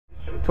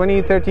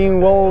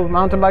2013 World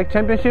Mountain Bike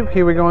Championship.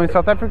 Here we go in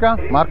South Africa.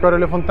 Marco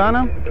Aurelio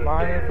Fontana.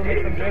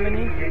 From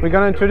Germany. We're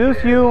gonna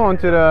introduce you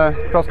onto the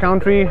cross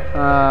country,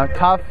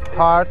 tough,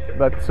 hard,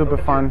 but super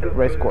fun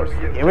race course.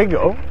 Here we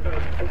go.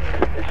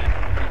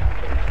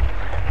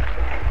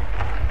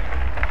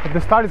 But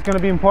the start is gonna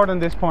be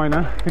important at this point,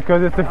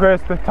 because it's the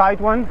first tight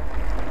one.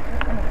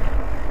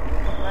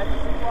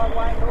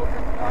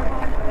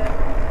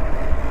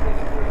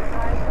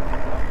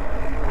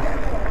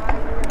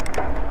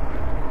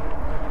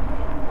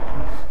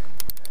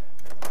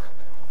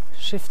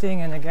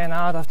 Shifting and again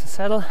out of the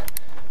saddle,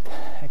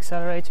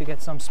 accelerate to get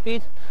some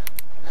speed.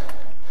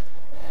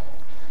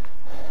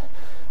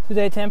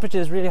 Today temperature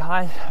is really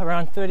high,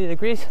 around 30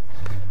 degrees,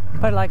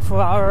 but like for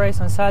our race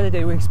on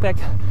Saturday we expect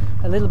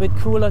a little bit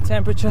cooler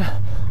temperature,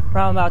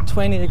 around about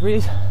 20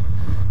 degrees,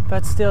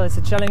 but still it's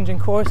a challenging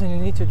course and you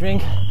need to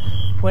drink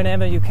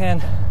whenever you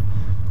can.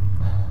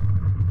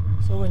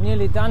 So we're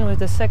nearly done with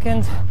the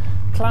second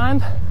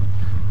climb,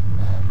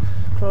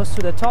 close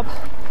to the top,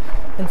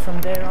 and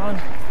from there on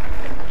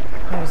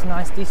there's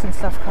nice decent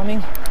stuff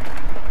coming,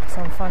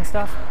 some fun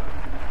stuff.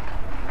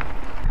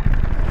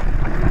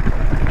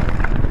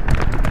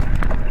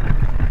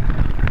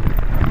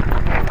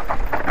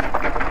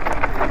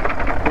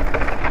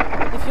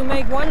 If you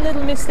make one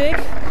little mistake,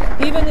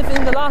 even if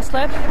in the last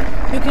lap,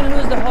 you can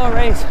lose the whole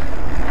race.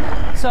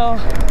 So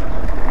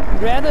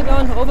rather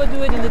don't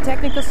overdo it in the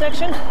technical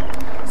section,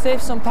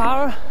 save some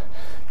power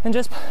and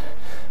just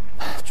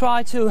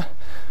try to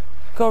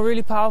go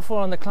really powerful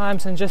on the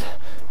climbs and just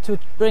to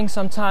bring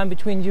some time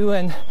between you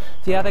and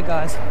the other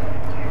guys.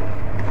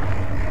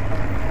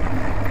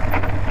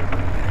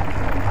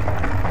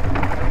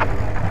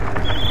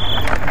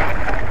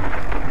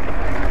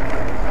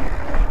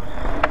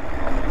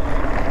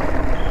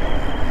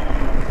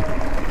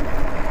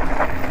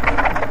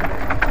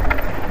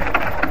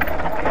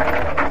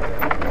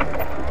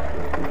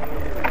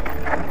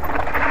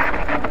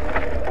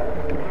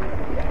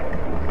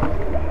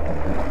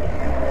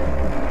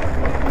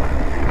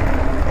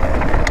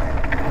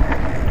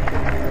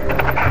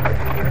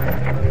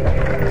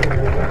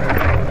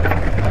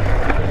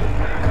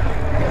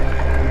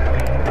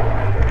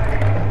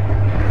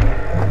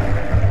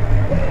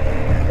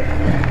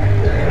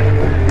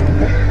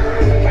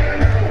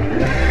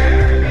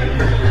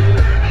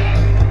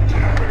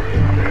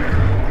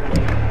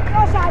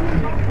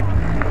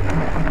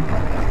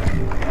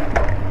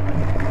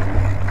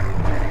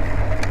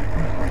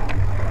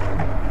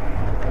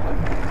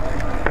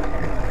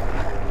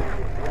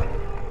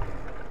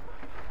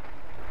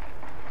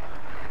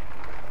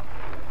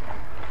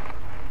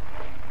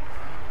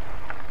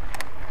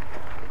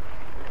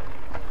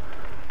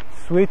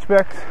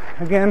 Switchbacks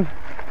again,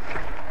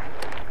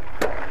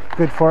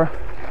 good for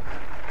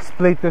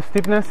split the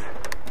steepness.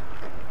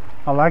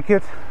 I like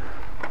it.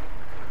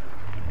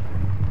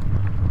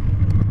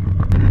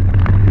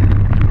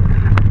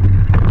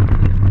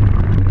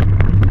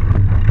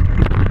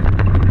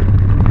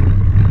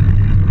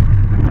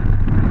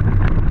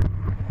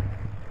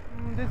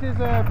 This is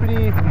a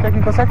pretty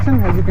technical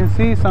section, as you can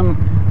see, some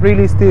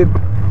really steep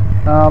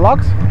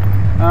logs.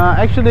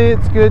 Actually,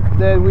 it's good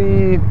that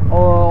we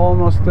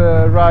almost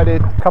ride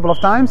it a couple of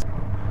times.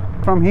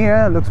 From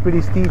here, it looks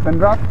pretty steep and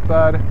rough,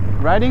 but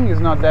riding is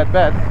not that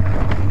bad.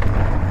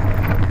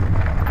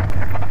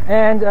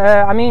 And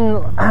I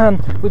mean,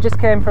 we just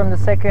came from the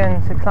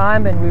second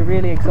climb and we're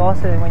really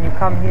exhausted, and when you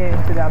come here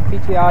into the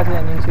amphitheater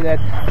and into that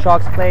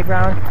Sharks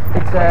playground,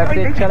 it's a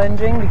bit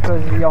challenging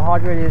because your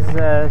heart rate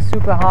is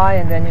super high,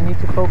 and then you need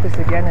to focus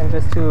again and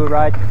just to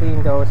ride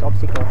clean those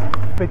obstacles.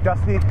 A bit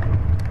dusty.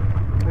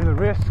 Little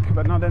risk,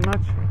 but not that much.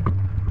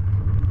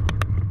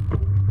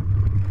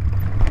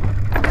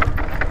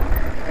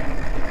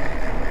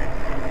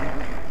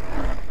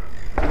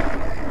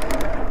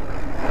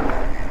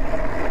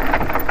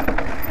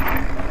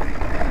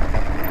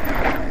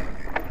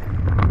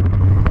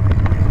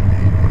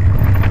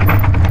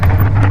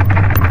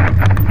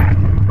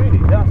 Pretty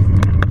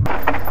dusty.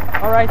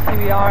 Alright, here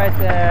we are at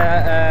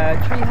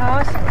the tree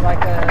house,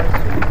 like a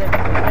super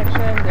technical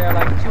section. There are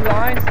like two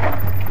lines,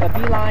 the B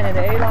line and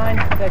the A line.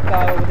 That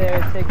guy over there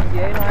is taking the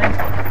A line.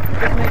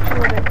 Just make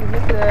sure that you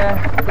hit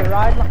the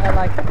right line,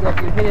 like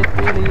that you hit it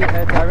really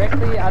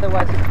directly.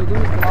 Otherwise, if you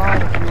lose the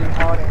line, it's really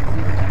hard and it's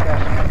easy to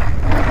crash.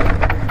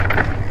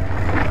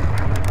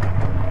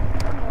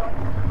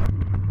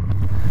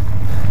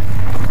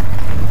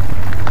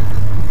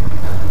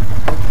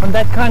 On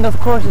that kind of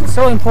course, it's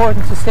so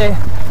important to stay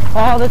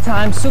all the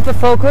time super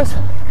focused,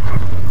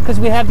 because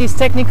we have these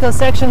technical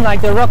sections like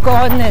the rock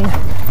garden and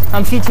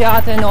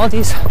amphitheater and all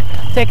these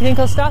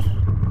technical stuff.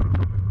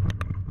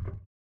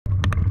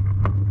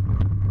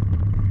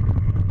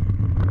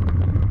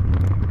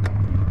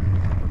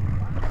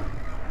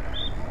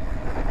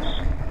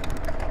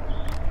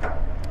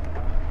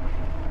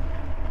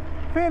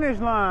 Finish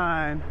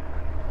line.